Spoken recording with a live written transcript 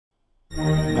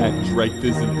I Drake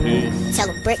this in peace. Tell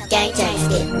them brick gang James.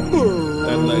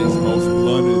 L.A.'s most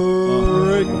blunted.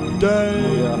 Brick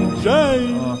gang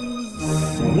James.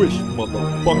 Swish,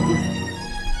 motherfucker.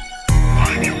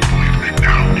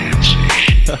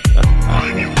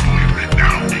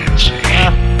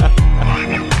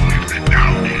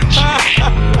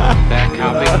 They're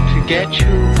coming to get you,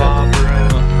 Barbara.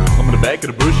 I'm in the back of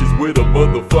the bushes with a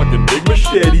motherfucking big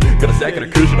machete. Got a sack of the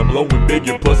cushion, I'm blowing big,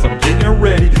 and plus I'm getting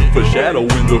ready. Foreshadowin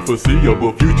the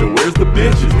foreseeable future, where's the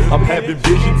bitches? I'm having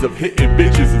visions of hitting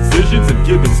bitches, incisions and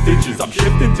giving stitches. I'm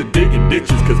shifting to digging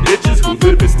ditches, cause bitches who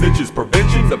live in snitches.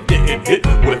 Preventions of getting hit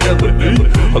with a felony.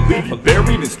 I'll leave you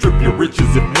buried and strip your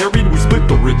riches. If married, we split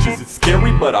the riches. It's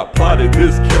scary, but I plotted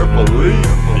this carefully.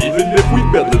 Even if we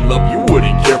fell in love, you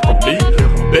wouldn't care for me.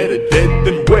 Better dead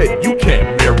than wed, you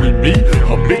can't marry me.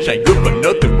 A bitch ain't good for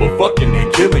nothing but fucking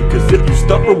and killing. Cause if you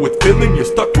stuffer with filling, you're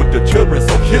stuck with the children,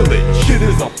 so kill it. Shit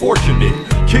is unfortunate,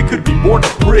 kid could be born a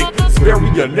prick. It's very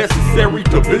unnecessary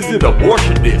to visit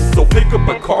abortionists. So pick up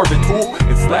a carving tool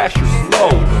and slash her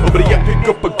slow. But yeah, pick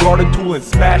up a garden tool and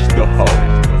smash the hoe.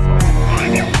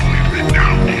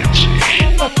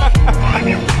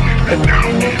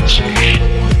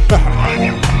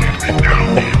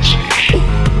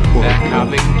 They're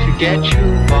coming to get you,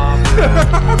 Barbara.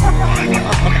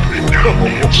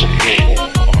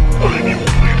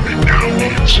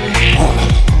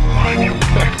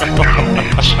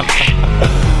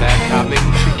 They're coming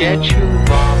to get you,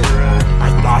 Barbara. My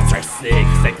thoughts are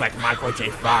sick like Michael J.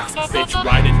 Fox. Bitch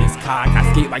riding this cock,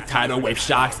 I skate like tidal wave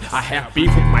shocks. I have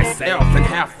beef with myself and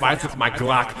have fights with my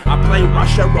Glock. I play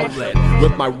Russia roulette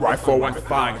with my rifle and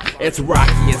fog. It's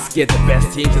Rocky and Sccit, the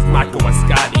best teams is Michael and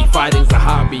Scotty. Fighting's a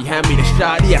hobby, hand me the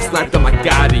shotty, I sniped on my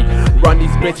Gotti. Run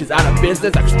these bitches out of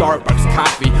business like Starbucks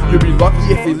coffee. You'll be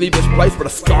lucky if you leave this place with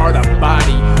a scarred up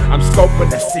body. I'm scoping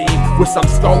the scene with some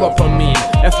scolopamine.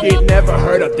 If you ain't never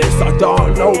heard of this, I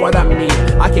don't know what I mean.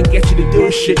 I can get you to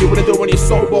do shit you wouldn't do when you're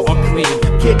sober or clean.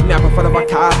 Kidnap in front of a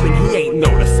cop and he ain't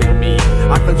noticing me.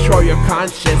 I control your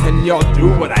conscience and you'll do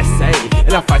what I say.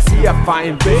 And if I see a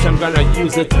fine bitch, I'm gonna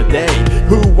use it today.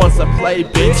 Who wants to play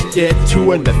bitch? Get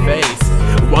two in the face.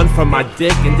 One for my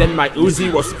dick and then my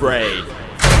Uzi will spray.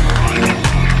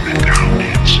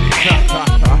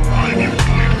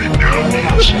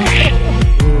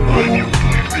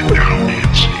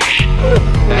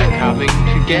 They're coming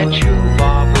to get you,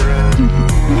 Barbara.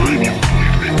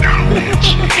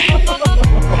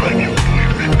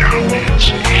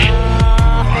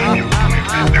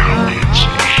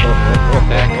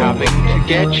 They're coming to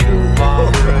get you,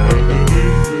 Barbara.